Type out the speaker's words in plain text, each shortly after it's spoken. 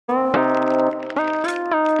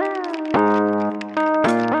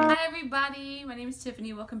is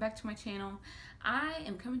Tiffany. Welcome back to my channel. I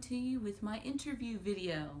am coming to you with my interview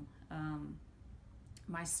video,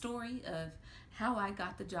 my story of how I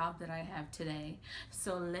got the job that I have today.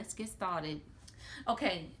 So let's get started.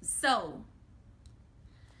 Okay, so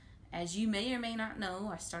as you may or may not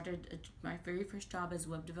know, I started my very first job as a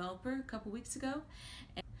web developer a couple weeks ago.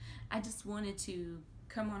 And I just wanted to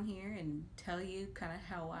come on here and tell you kind of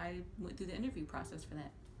how I went through the interview process for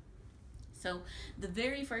that. So the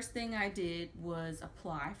very first thing I did was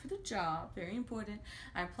apply for the job. Very important.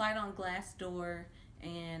 I applied on Glassdoor,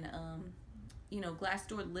 and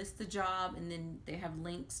Glassdoor lists the job, and then they have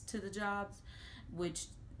links to the jobs, which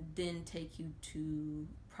then take you to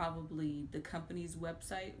probably the company's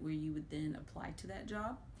website where you would then apply to that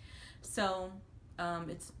job. So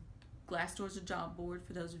Glassdoor's a job board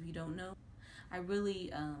for those of you who don't know. I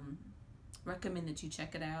really recommend that you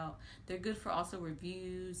check it out. They're good for also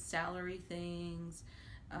reviews, salary things,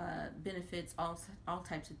 benefits, all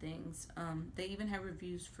types of things. They even have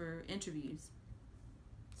reviews for interviews.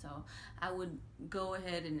 So I would go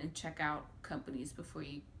ahead and check out companies before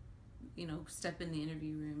you step in the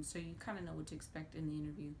interview room, so you kind of know what to expect in the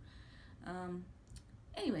interview.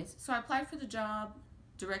 Anyways, so I applied for the job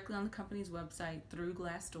directly on the company's website through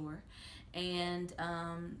Glassdoor, and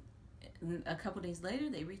a couple days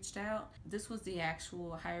later they reached out. This was the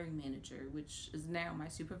actual hiring manager, which is now my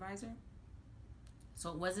supervisor.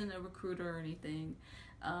 So it wasn't a recruiter or anything.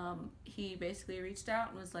 He basically reached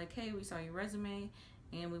out and was like, hey, we saw your resume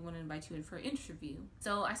and we want to invite you in for an interview.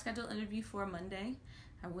 So I scheduled an interview for a Monday.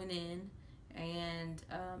 I went in, and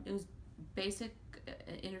it was basic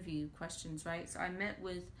interview questions, right? So I met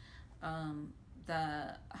with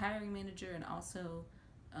the hiring manager and also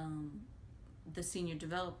the senior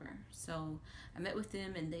developer. So I met with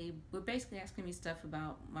them, and they were basically asking me stuff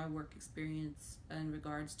about my work experience in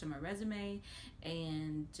regards to my resume,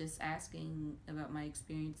 and just asking about my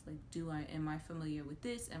experience, like am I familiar with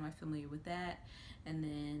this, am I familiar with that, and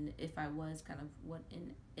then if I was, kind of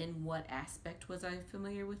in what aspect was I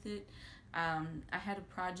familiar with it. I had a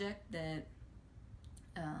project that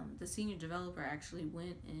the senior developer actually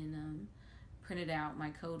went and printed out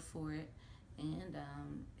my code for it. And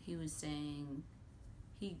he was saying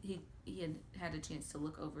he had a chance to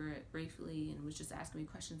look over it briefly, and was just asking me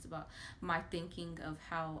questions about my thinking of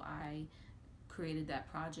how I created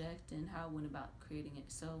that project and how I went about creating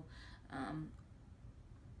it. So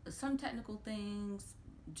some technical things,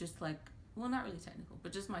 just like, well, not really technical,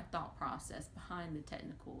 but just my thought process behind the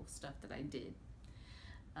technical stuff that I did.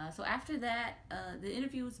 So after that, the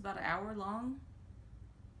interview was about an hour long.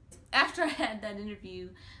 After I had that interview,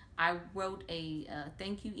 I wrote a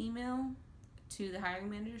thank you email to the hiring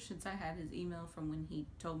manager, since I had his email from when he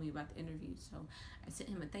told me about the interview. So I sent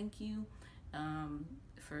him a thank you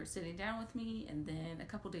for sitting down with me. And then a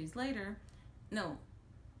couple days later, no,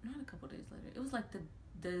 not a couple days later, it was like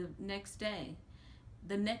the next day,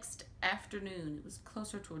 the next afternoon, it was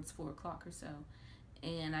closer towards 4 o'clock or so,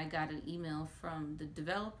 and I got an email from the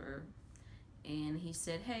developer, and he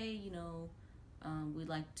said, hey, we'd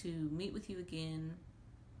like to meet with you again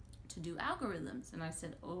to do algorithms. And I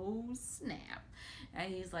said, oh snap.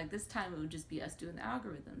 And he's like, this time it would just be us doing the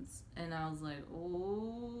algorithms. And I was like,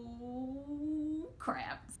 oh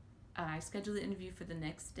crap. I scheduled the interview for the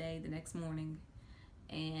next day, the next morning,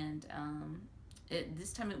 and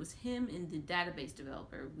this time it was him and the database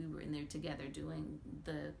developer. We were in there together doing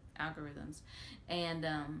the algorithms, and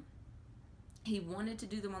he wanted to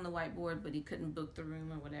do them on the whiteboard, but he couldn't book the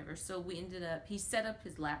room or whatever. So he set up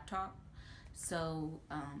his laptop. So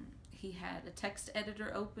he had a text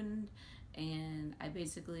editor opened, and I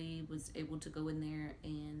basically was able to go in there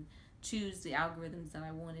and choose the algorithms that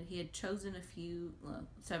I wanted. He had chosen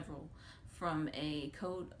several from a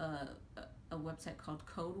website called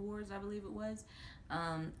Code Wars, I believe it was.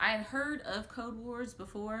 I had heard of Code Wars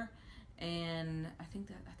before, and I think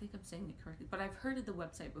I'm saying it correctly, but I've heard of the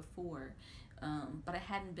website before, but I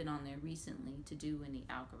hadn't been on there recently to do any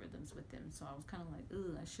algorithms with them. So I was kind of like,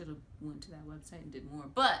 ooh, I should have went to that website and did more,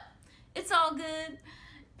 but it's all good.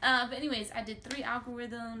 But anyways, I did 3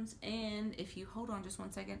 algorithms, and if you hold on just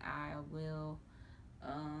one second, I will,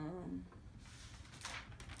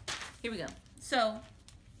 here we go. So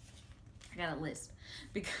I got a list,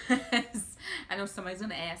 because I know somebody's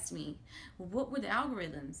going to ask me, well, what were the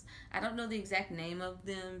algorithms? I don't know the exact name of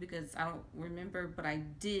them because I don't remember, but I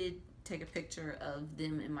did take a picture of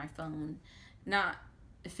them in my phone. Not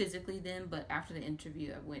physically them, but after the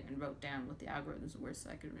interview, I went and wrote down what the algorithms were so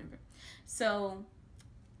I could remember. So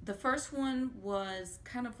the first one was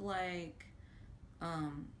kind of like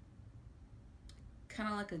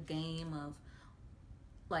a game of,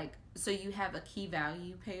 like, so you have a key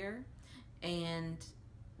value pair, and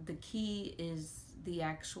the key is the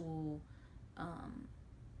actual,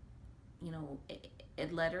 you know, a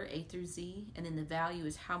letter A through Z, and then the value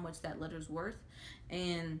is how much that letter is worth,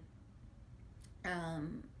 and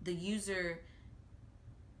the user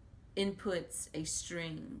inputs a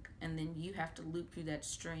string, and then you have to loop through that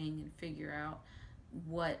string and figure out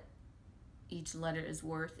what each letter is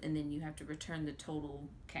worth, and then you have to return the total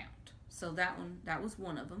count. So that was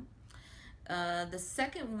one of them. The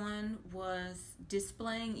second one was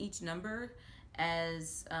displaying each number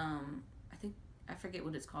as I forget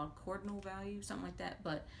what it's called, cardinal value, something like that,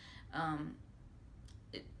 but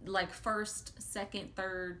like first, second,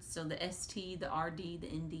 third, so the ST, the RD, the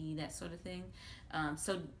ND, that sort of thing.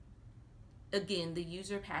 So again, the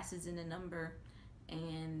user passes in a number,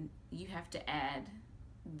 and you have to add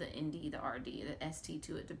the ND, the RD, the ST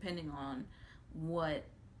to it, depending on what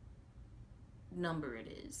number it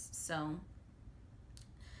is. So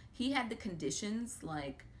he had the conditions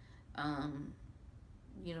like,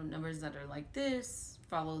 you know, numbers that are like this,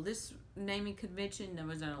 follow this naming convention,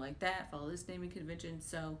 numbers that are like that, follow this naming convention.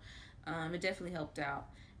 So it definitely helped out.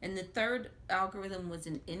 And the third algorithm was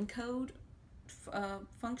an encode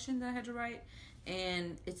function that I had to write,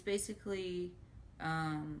 and it's basically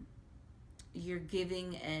you're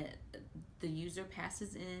giving the user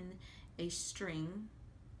passes in a string,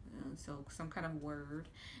 so some kind of word,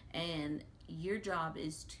 and your job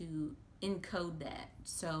is to encode that.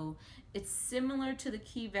 So it's similar to the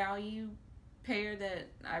key value pair that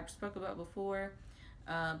I spoke about before,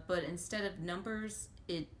 but instead of numbers,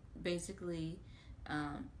 it basically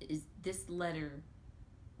is this letter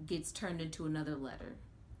gets turned into another letter.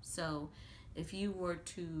 So if you were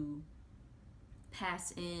to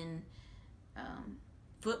pass in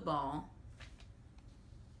football,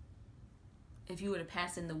 if you were to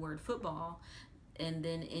pass in the word football, and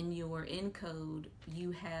then in your encode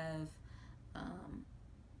you have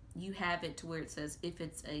it to where it says if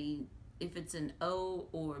it's an O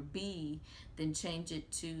or B, then change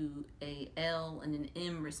it to a L and an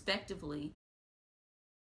M respectively.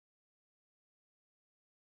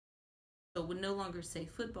 So it would no longer say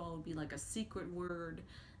football, it would be like a secret word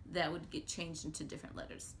that would get changed into different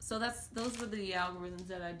letters. So those were the algorithms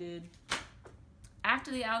that I did. After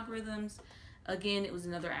the algorithms, again, it was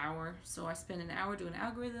another hour. So I spent an hour doing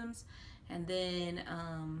algorithms, and then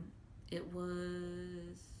it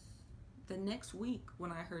was the next week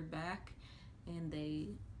when I heard back, and they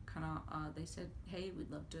they said, hey, we'd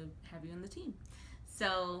love to have you on the team.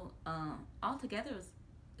 So altogether,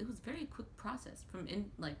 it was a very quick process from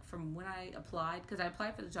when I applied, because I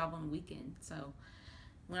applied for the job on the weekend. So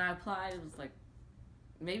when I applied, it was like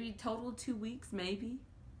maybe total 2 weeks, maybe,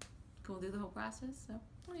 going through the whole process. So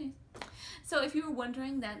okay. So if you were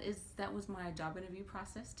wondering, that was my job interview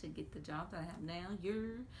process to get the job that I have now.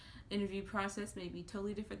 Your interview process may be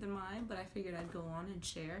totally different than mine, but I figured I'd go on and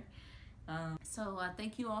share. So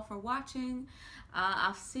thank you all for watching.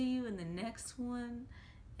 I'll see you in the next one,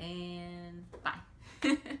 and bye.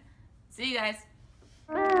 See you guys.